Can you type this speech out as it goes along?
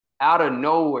out of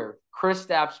nowhere,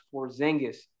 Kristaps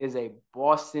Porzingis is a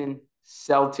Boston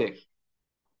Celtic.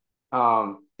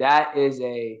 That is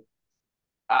a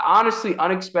honestly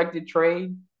unexpected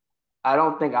trade. I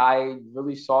don't think I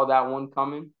really saw that one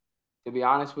coming, to be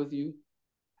honest with you.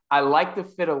 I like the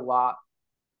fit a lot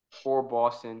for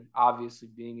Boston, obviously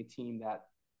being a team that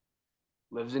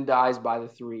lives and dies by the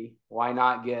three. Why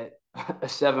not get a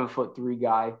 7'3"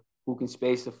 guy who can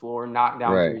space the floor, knock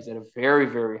down Right. threes at a very,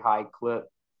 very high clip?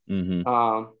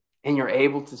 Mm-hmm. And you're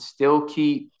able to still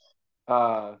keep,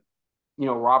 uh,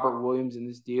 Robert Williams in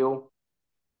this deal.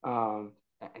 And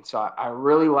so I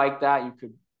really like that. You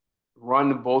could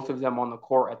run both of them on the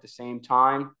court at the same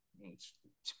time.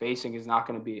 Spacing is not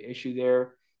going to be an issue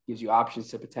there. Gives you options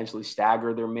to potentially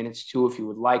stagger their minutes too, if you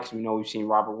would like. So we know we've seen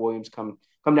Robert Williams come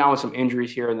down with some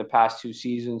injuries here in the past 2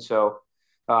 seasons, so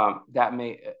that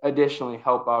may additionally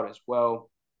help out as well.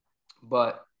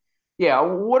 But yeah,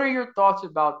 what are your thoughts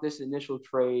about this initial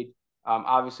trade?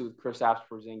 Obviously, with Kristaps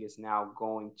Porzingis now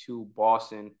going to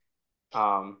Boston,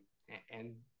 um,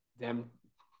 and them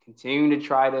continuing to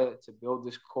try to build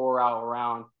this core out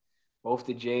around both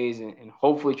the Jays and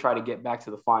hopefully try to get back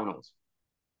to the finals.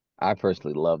 I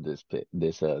personally love this pick,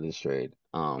 this trade.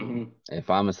 Mm-hmm. If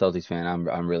I'm a Celtics fan,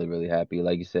 I'm really really happy.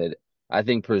 Like you said, I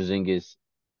think Porzingis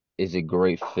is a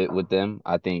great fit with them.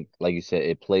 I think, like you said,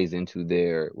 it plays into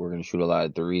their we're going to shoot a lot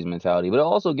of threes mentality, but it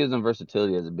also gives them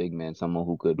versatility as a big man, someone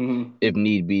who could, Mm-hmm. if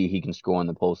need be, he can score on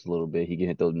the post a little bit. He can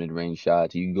hit those mid-range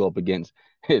shots. You can go up against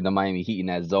the Miami Heat in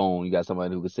that zone. You got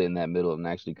somebody who can sit in that middle and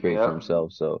actually create for Yep.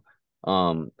 himself. So,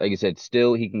 like I said,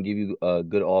 still he can give you a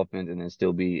good offense and then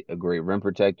still be a great rim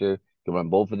protector. Can run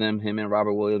both of them, him and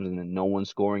Robert Williams, and then no one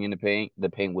scoring in the paint. The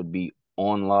paint would be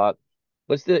on lock.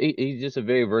 But still, he's just a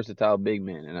very versatile big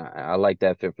man, and I like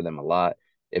that fit for them a lot.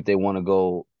 If they want to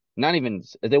go, not even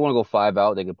if they want to go five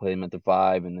out, they could play him at the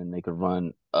five, and then they could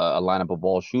run a lineup of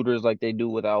all shooters like they do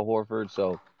with Al Horford.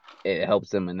 So it helps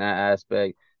them in that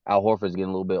aspect. Al Horford's getting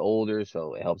a little bit older,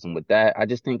 so it helps him with that. I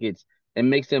just think it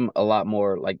makes them a lot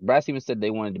more like Brad Stevens said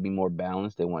they wanted to be more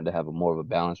balanced. They wanted to have a more of a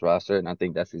balanced roster, and I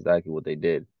think that's exactly what they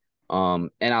did. And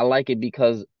I like it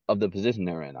because of the position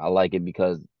they're in. I like it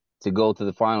because to go to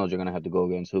the finals, you're gonna have to go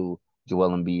against who? Joel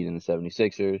Embiid and the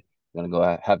 76ers. You're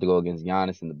gonna have to go against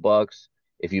Giannis and the Bucks.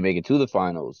 If you make it to the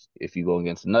finals, if you go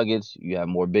against the Nuggets, you have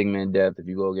more big man depth. If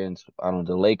you go against, I don't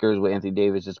know, the Lakers with Anthony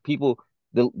Davis, just people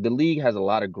the league has a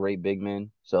lot of great big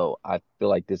men. So I feel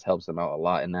like this helps them out a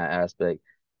lot in that aspect.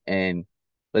 And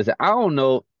listen, I don't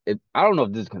know if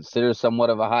this is considered somewhat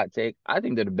of a hot take. I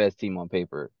think they're the best team on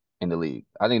paper in the league.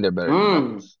 I think they're better than the Mm.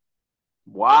 Nuggets.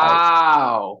 I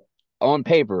Wow. On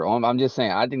paper, I'm just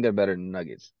saying, I think they're better than the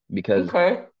Nuggets because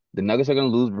Okay. the Nuggets are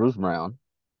going to lose Bruce Brown.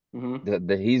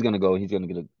 Mm-hmm. He's going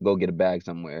to go get a bag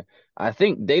somewhere. I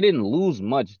think they didn't lose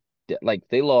much. Like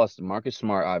they lost Marcus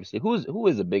Smart, obviously, who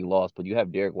is a big loss, but you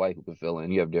have Derek White who can fill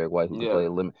in. You have Derek White who can Yeah.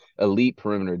 play elite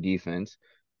perimeter defense.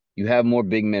 You have more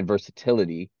big man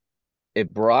versatility. If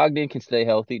Brogdon can stay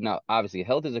healthy, now obviously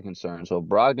health is a concern. So if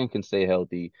Brogdon can stay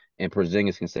healthy and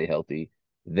Porzingis can stay healthy,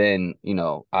 then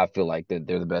I feel like that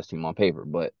they're the best team on paper.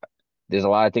 But there's a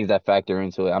lot of things that factor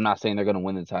into it. I'm not saying they're going to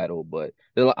win the title, but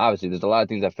obviously there's a lot of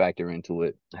things that factor into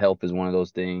it. Health is one of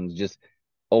those things. Just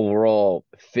overall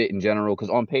fit in general, because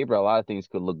on paper a lot of things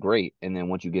could look great, and then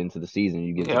once you get into the season,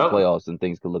 you get into the Yep. playoffs, and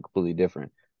things could look completely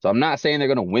different. So I'm not saying they're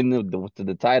going to win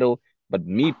the title, but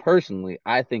me personally,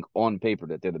 I think on paper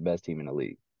that they're the best team in the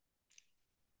league.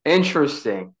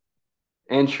 Interesting.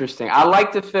 Interesting. I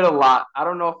like the fit a lot. I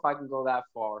don't know if I can go that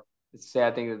far to say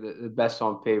I think they're the best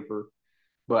on paper,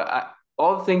 but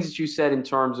all the things that you said in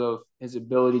terms of his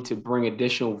ability to bring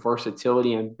additional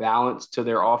versatility and balance to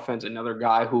their offense, another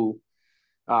guy who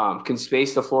can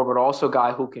space the floor, but also a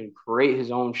guy who can create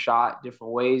his own shot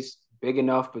different ways, big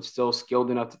enough, but still skilled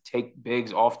enough to take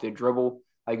bigs off the dribble.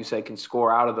 Like you said, can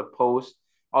score out of the post.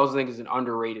 I also think is an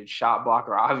underrated shot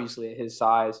blocker, obviously at his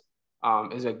size.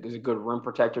 Is a good rim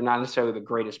protector, not necessarily the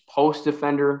greatest post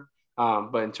defender,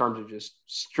 but in terms of just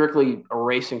strictly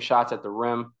erasing shots at the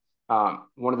rim,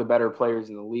 one of the better players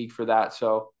in the league for that.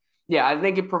 So, yeah, I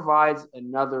think it provides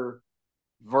another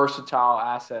versatile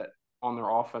asset on their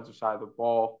offensive side of the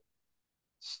ball.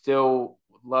 Still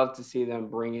would love to see them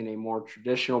bring in a more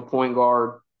traditional point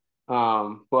guard,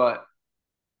 but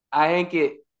I think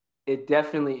it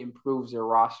definitely improves their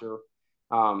roster.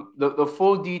 The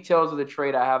full details of the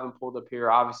trade I haven't pulled up here.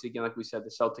 Obviously, again, like we said, the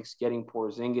Celtics getting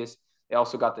Porzingis. They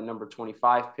also got the number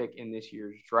 25 pick in this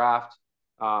year's draft,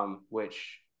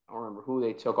 which I don't remember who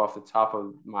they took off the top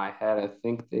of my head. I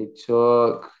think they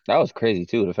took, That was crazy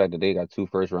too. The fact that they got two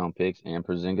first round picks and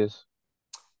Porzingis.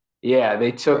 yeah,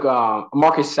 they took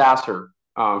Marcus Sasser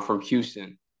from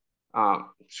Houston.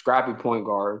 scrappy point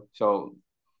guard. So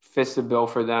fits the bill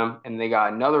for them, and they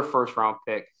got another first round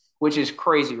pick, which is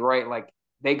crazy, right? Like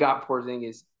they got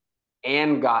Porzingis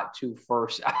and got two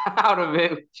firsts out of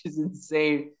it, which is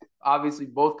insane. Obviously,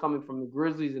 both coming from the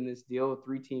Grizzlies in this deal, a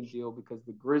three-team deal, because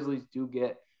the Grizzlies do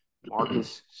get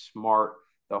Marcus Smart,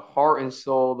 the heart and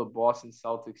soul of the Boston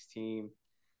Celtics team.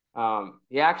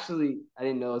 He actually, I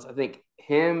didn't know this. I think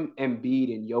him,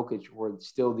 Embiid, and Jokic were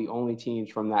still the only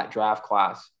teams from that draft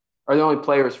class, or the only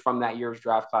players from that year's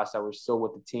draft class that were still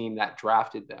with the team that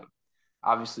drafted them.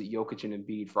 Obviously, Jokic and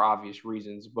Embiid for obvious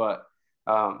reasons, but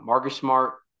Marcus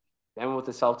Smart been with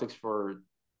the Celtics for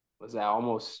was that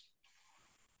almost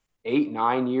 8,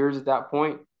 9 years at that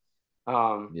point.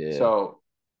 Yeah, So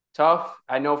tough.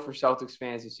 I know for Celtics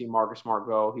fans to see Marcus Smart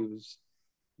go. He was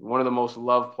one of the most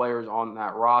loved players on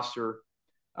that roster.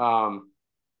 Um,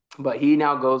 but he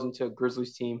now goes into a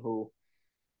Grizzlies team who,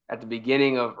 at the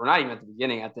beginning of, or not even at the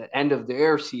beginning, at the end of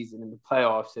their season in the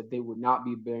playoffs, said they would not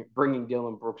be bringing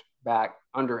Dylan Brooks back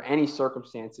under any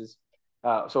circumstances.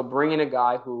 So bringing a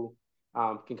guy who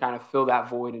can kind of fill that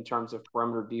void in terms of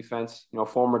perimeter defense,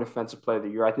 former defensive player of the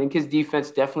year. I think his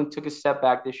defense definitely took a step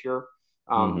back this year.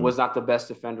 hmm Was not the best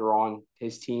defender on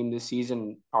his team this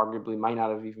season. Arguably, might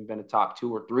not have even been a top 2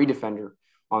 or 3 defender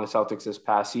on the Celtics this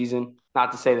past season.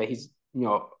 Not to say that he's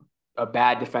a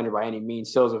bad defender by any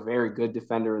means. Still is a very good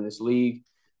defender in this league,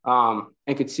 and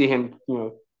could see him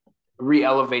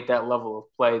re-elevate that level of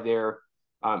play there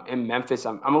in Memphis.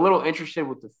 I'm a little interested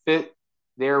with the fit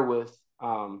there with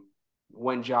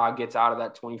when Ja gets out of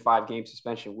that 25 game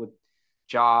suspension with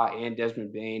Ja and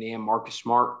Desmond Bain and Marcus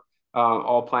Smart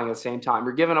all playing at the same time.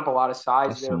 You're giving up a lot of size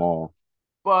that's there, small.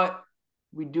 but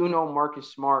we do know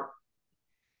Marcus Smart,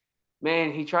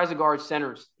 man, he tries to guard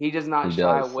centers. He does not He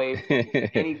shy does. away from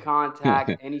any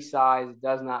contact, any size. It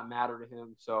does not matter to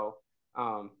him. So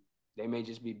they may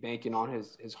just be banking on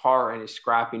his heart and his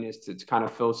scrappiness to kind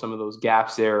of fill some of those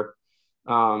gaps there.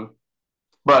 Um,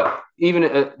 but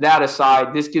even that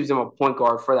aside, this gives them a point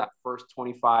guard for that first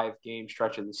 25 game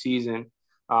stretch of the season.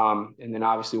 And then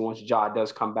obviously once Ja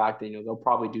does come back, then they'll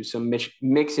probably do some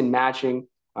mix and matching,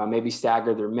 maybe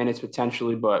stagger their minutes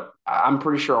potentially. But I'm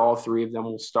pretty sure all three of them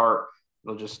will start.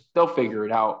 They'll figure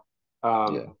it out. Yeah,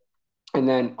 Um, and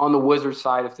then on the Wizards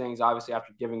side of things, obviously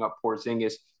after giving up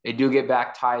Porzingis, they do get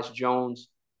back Tyus Jones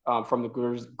from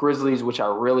the Grizzlies, which I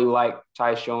really like.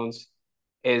 Tyus Jones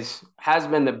has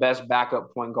been the best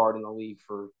backup point guard in the league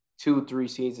for 2, 3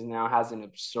 seasons now. Has an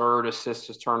absurd assist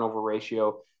to turnover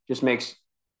ratio. Just makes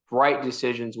right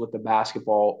decisions with the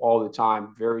basketball all the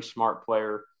time. Very smart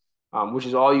player, which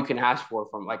is all you can ask for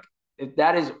from like if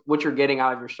that is what you're getting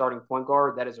out of your starting point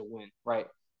guard. That is a win, right?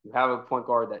 You have a point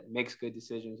guard that makes good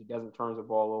decisions. He doesn't turn the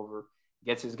ball over,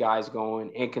 gets his guys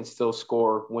going, and can still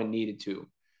score when needed to.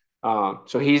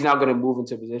 So he's now going to move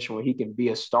into a position where he can be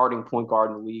a starting point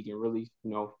guard in the league and really,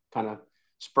 kind of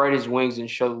spread his wings and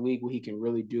show the league what he can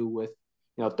really do with,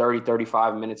 30,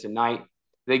 35 minutes a night.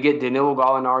 They get Danilo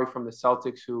Gallinari from the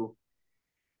Celtics, who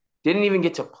didn't even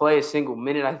get to play a single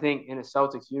minute, I think, in a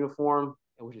Celtics uniform,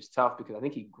 which is tough because I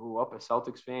think he grew up a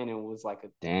Celtics fan and was like a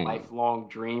dang, lifelong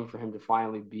dream for him to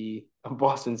finally be a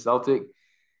Boston Celtic.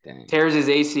 dang. Tears his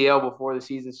ACL before the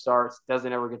season starts,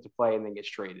 doesn't ever get to play, and then gets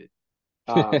traded.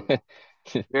 Um,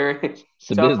 very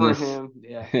It's a tough for business. him.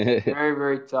 Yeah, very,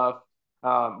 very tough.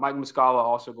 Mike Muscala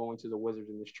also going to the Wizards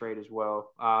in this trade as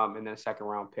well, and then a second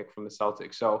round pick from the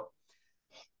Celtics. So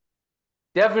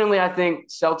definitely, I think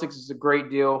Celtics is a great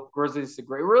deal. Grizzlies is a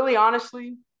great, really,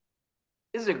 honestly,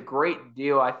 is a great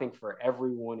deal, I think, for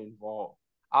everyone involved.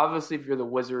 Obviously, if you're the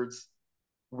Wizards,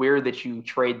 weird that you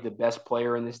trade the best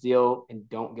player in this deal and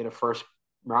don't get a first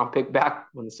round pick back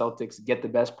when the Celtics get the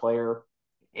best player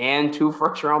and 2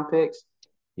 first round picks.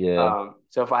 Yeah,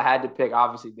 So if I had to pick,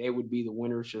 obviously they would be the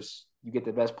winners. Just you get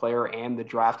the best player and the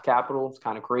draft capital. It's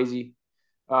kind of crazy,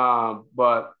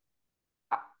 but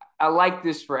I like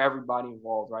this for everybody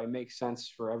involved. Right, it makes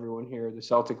sense for everyone here. The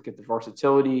Celtics get the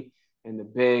versatility and the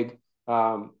big.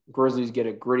 Grizzlies get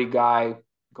a gritty guy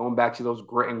going back to those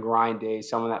grit and grind days.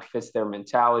 Someone that fits their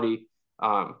mentality.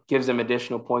 Gives them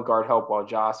additional point guard help while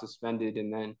Josh suspended,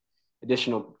 and then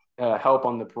additional help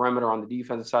on the perimeter on the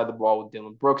defensive side of the ball with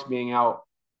Dylan Brooks being out.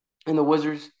 And the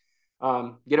Wizards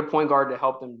get a point guard to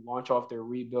help them launch off their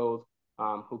rebuild,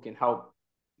 who can help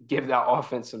give that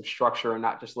offense some structure and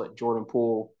not just let Jordan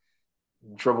Poole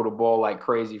dribble the ball like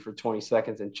crazy for 20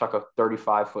 seconds and chuck a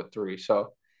 35-foot three.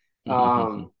 So,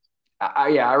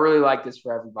 yeah, I really like this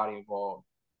for everybody involved.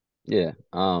 yeah.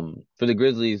 For the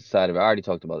Grizzlies side of it, I already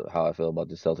talked about how I feel about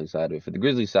the Celtics side of it. For the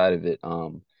Grizzlies side of it,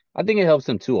 I think it helps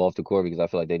them too off the court because I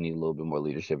feel like they need a little bit more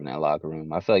leadership in that locker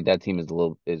room. I feel like that team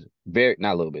is very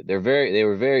not a little bit. They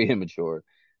were very immature.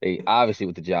 They obviously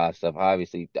with the job stuff,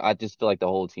 obviously I just feel like the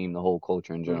whole team, the whole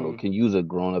culture in general Hmm. can use a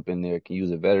grown up in there, can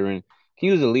use a veteran, can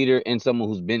use a leader and someone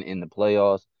who's been in the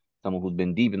playoffs, someone who's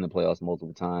been deep in the playoffs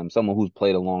multiple times, someone who's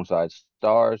played alongside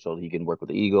stars so he can work with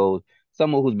the Eagles,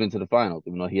 someone who's been to the finals,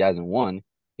 even though he hasn't won,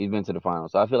 he's been to the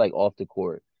finals. So I feel like off the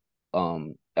court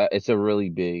it's a really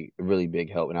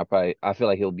big help, and I feel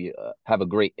like he'll be have a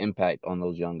great impact on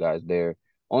those young guys there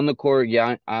on the court.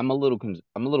 Yeah, I'm a little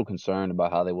concerned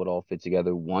about how they would all fit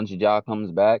together once Ja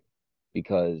comes back,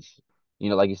 because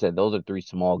like you said, those are three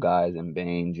small guys, and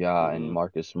Bane, Ja, and Hmm.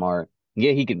 Marcus Smart.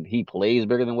 Yeah, he plays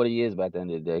bigger than what he is, but at the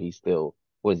end of the day, he's still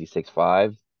what is he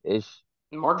 6'5" ish,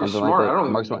 Marcus something like Smart, I that.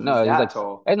 don't Marcus even Smart, think he's no, he's that like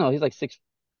tall. I don't know, he's like six.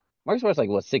 Marcus Smart's like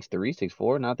what 6'3",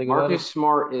 6'4", now think about it. Marcus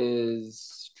Smart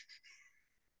is,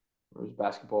 where's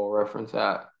basketball reference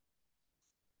at?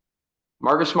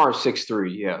 Marcus Smart is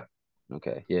 6'3", yeah.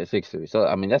 Okay, yeah, 6'3". So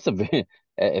I mean, that's a very,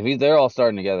 if he's they're all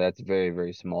starting together, that's a very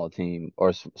very small team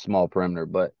or small perimeter.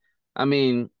 But I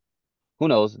mean, who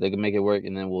knows? They can make it work,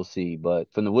 and then we'll see.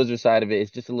 But from the Wizards side of it,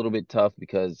 it's just a little bit tough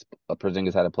because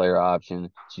Porzingis had a player option,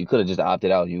 so you could have just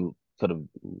opted out. You could have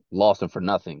lost him for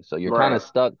nothing. So you're kind Right. of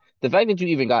stuck. The fact that you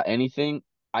even got anything,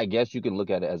 I guess you can look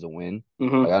at it as a win.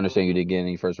 Like I Hmm. understand you didn't get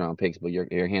any first round picks, but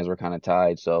your hands were kind of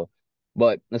tied. So,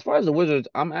 but as far as the Wizards,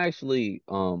 I'm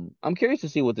curious to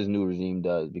see what this new regime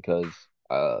does because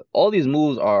all these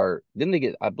moves are didn't they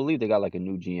get I believe they got like a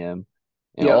new GM,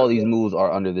 and all Yep. these moves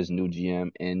are under this new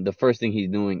GM. And the first thing he's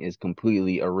doing is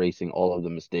completely erasing all of the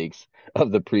mistakes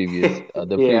of the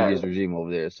Yeah. previous regime over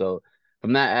there. So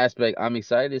from that aspect, I'm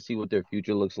excited to see what their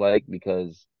future looks like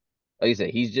because, like I said,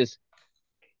 he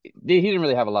didn't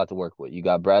really have a lot to work with. You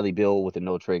got Bradley Beal with a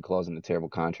no trade clause and a terrible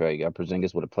contract. You got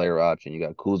Porzingis with a player option. You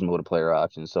got Kuzma with a player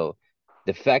option. So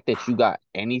the fact that you got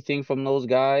anything from those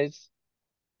guys,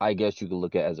 I guess you could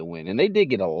look at as a win. And they did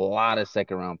get a lot of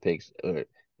second round picks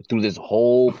through this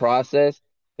whole process.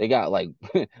 They got like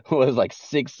what was like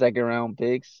 6 second round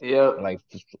picks and Yep.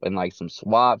 like some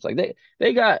swaps. Like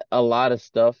they got a lot of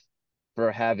stuff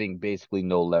for having basically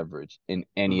no leverage in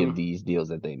any of Hmm. these deals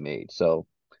that they made. So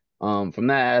from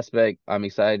that aspect, I'm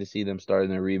excited to see them starting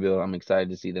their rebuild. I'm excited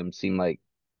to see them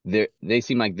they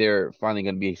seem like they're finally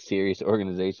going to be a serious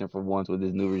organization for once with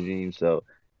this new regime. So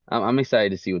I'm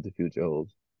excited to see what the future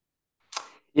holds.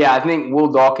 Yeah, I think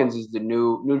Will Dawkins is the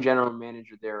new general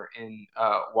manager there in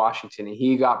Washington, and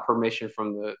he got permission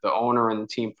from the owner and the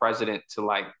team president to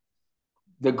like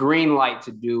the green light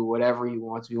to do whatever he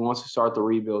wants. If he wants to start the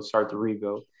rebuild, start the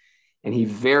rebuild. And he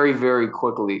very, very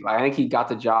quickly, like I think he got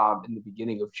the job in the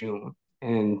beginning of June,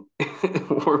 and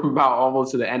we're about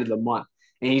almost to the end of the month,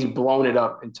 and he's blown it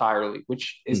up entirely,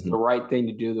 which is Hmm. the right thing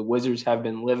to do. The Wizards have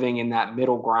been living in that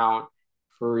middle ground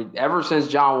for ever since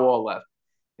John Wall left.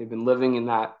 They've been living in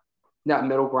that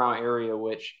middle ground area,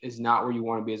 which is not where you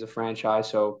want to be as a franchise.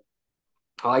 So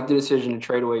I like the decision to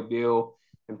trade away Beal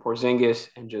and Porzingis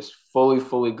and just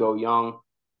fully go young.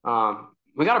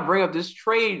 We got to bring up this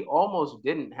trade almost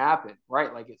didn't happen,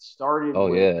 right? Like it started Oh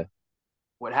with yeah.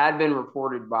 what had been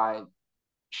reported by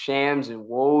Shams and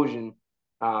Woj and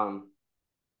um,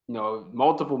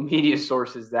 multiple media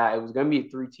sources that it was going to be a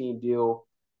three-team deal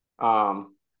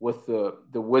with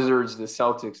the Wizards, the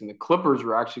Celtics, and the Clippers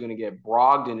were actually going to get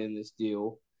Brogdon in this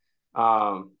deal.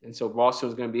 And so Boston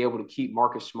was going to be able to keep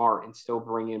Marcus Smart and still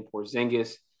bring in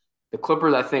Porzingis. The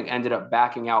Clippers, I think, ended up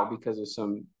backing out because of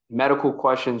some medical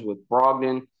questions with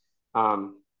Brogdon.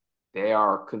 Um, they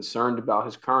are concerned about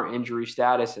his current injury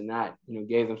status, and that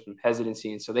gave them some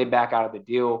hesitancy, and so they back out of the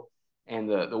deal. And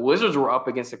the Wizards were up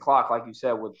against the clock, like you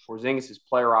said, with Porzingis'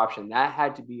 player option. That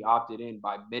had to be opted in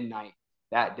by midnight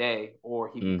that day, or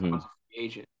he becomes Hmm. a free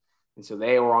agent. And so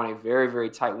they were on a very, very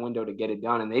tight window to get it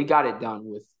done. And they got it done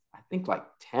with, I think, like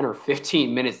 10 or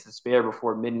 15 minutes to spare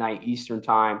before midnight Eastern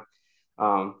time,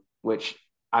 which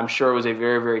I'm sure was a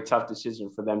very, very tough decision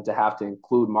for them to have to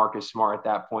include Marcus Smart at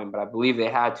that point. But I believe they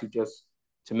had to just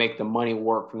to make the money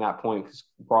work from that point because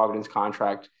Brogdon's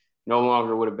contract no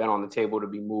longer would have been on the table to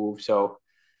be moved. So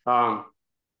um,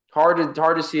 hard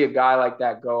to see a guy like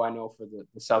that go. I know for the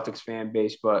Celtics fan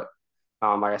base, but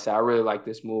like I said, I really like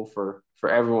this move for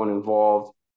everyone involved.